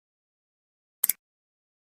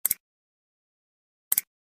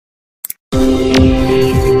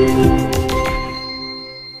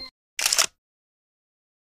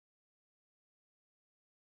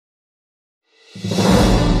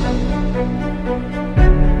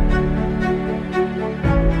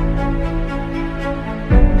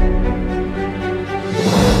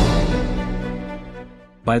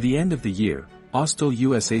By the end of the year, Austal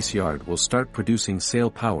USA Shipyard will start producing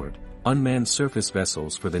sail-powered, unmanned surface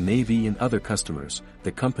vessels for the Navy and other customers,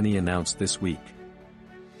 the company announced this week.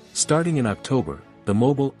 Starting in October, the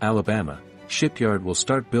Mobile, Alabama, shipyard will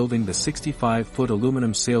start building the 65-foot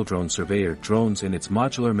aluminum Saildrone Surveyor drones in its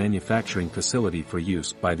modular manufacturing facility for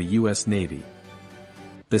use by the U.S. Navy.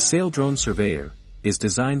 The Saildrone Surveyor is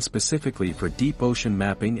designed specifically for deep ocean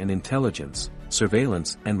mapping and intelligence,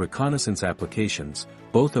 surveillance and reconnaissance applications,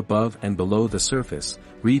 both above and below the surface,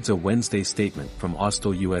 reads a Wednesday statement from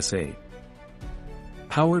Austal USA.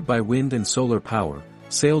 Powered by wind and solar power,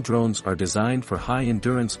 sail drones are designed for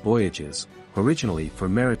high-endurance voyages, originally for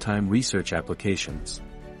maritime research applications.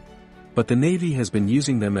 But the Navy has been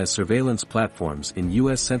using them as surveillance platforms in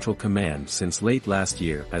U.S. Central Command since late last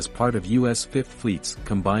year as part of U.S. Fifth Fleet's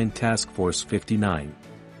Combined Task Force 59.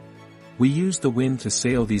 We use the wind to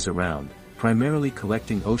sail these around, primarily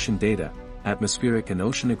collecting ocean data, atmospheric and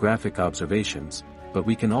oceanographic observations, but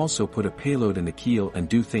we can also put a payload in the keel and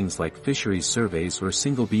do things like fisheries surveys or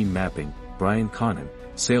single-beam mapping, Brian Connon,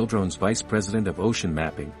 Saildrone's Vice President of Ocean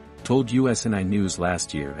Mapping, told USNI News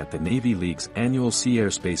last year at the Navy League's annual Sea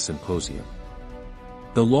Airspace Symposium.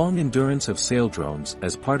 The long endurance of sail drones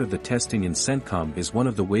as part of the testing in CENTCOM is one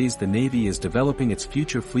of the ways the Navy is developing its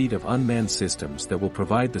future fleet of unmanned systems that will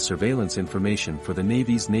provide the surveillance information for the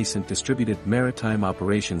Navy's nascent distributed maritime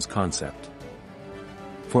operations concept.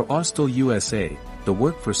 For Austal USA, the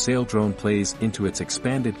work for Saildrone plays into its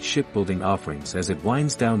expanded shipbuilding offerings as it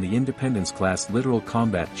winds down the Independence-class littoral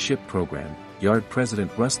combat ship program, Yard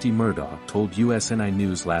President Rusty Murdaugh told USNI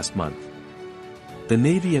News last month. The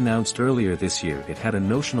Navy announced earlier this year it had a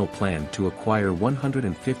notional plan to acquire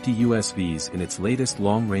 150 USVs in its latest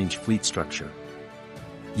long-range fleet structure.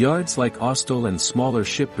 Yards like Austal and smaller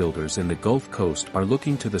shipbuilders in the Gulf Coast are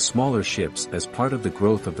looking to the smaller ships as part of the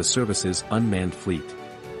growth of the service's unmanned fleet.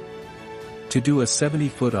 To do a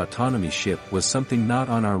 70-foot autonomy ship was something not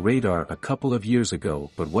on our radar a couple of years ago,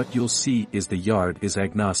 but what you'll see is the yard is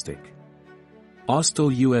agnostic.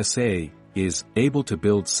 Austal USA is able to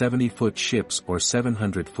build 70-foot ships or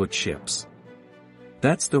 700-foot ships.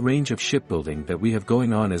 That's the range of shipbuilding that we have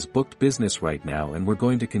going on as booked business right now, and we're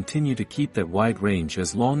going to continue to keep that wide range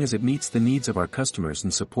as long as it meets the needs of our customers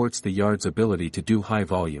and supports the yard's ability to do high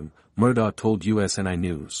volume, Murdaugh told USNI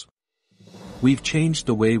News. We've changed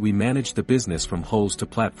the way we manage the business from hulls to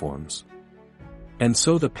platforms. And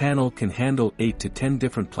so the panel can handle 8 to 10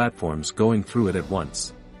 different platforms going through it at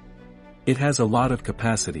once. It has a lot of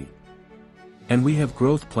capacity. And we have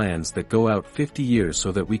growth plans that go out 50 years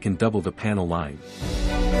so that we can double the panel line.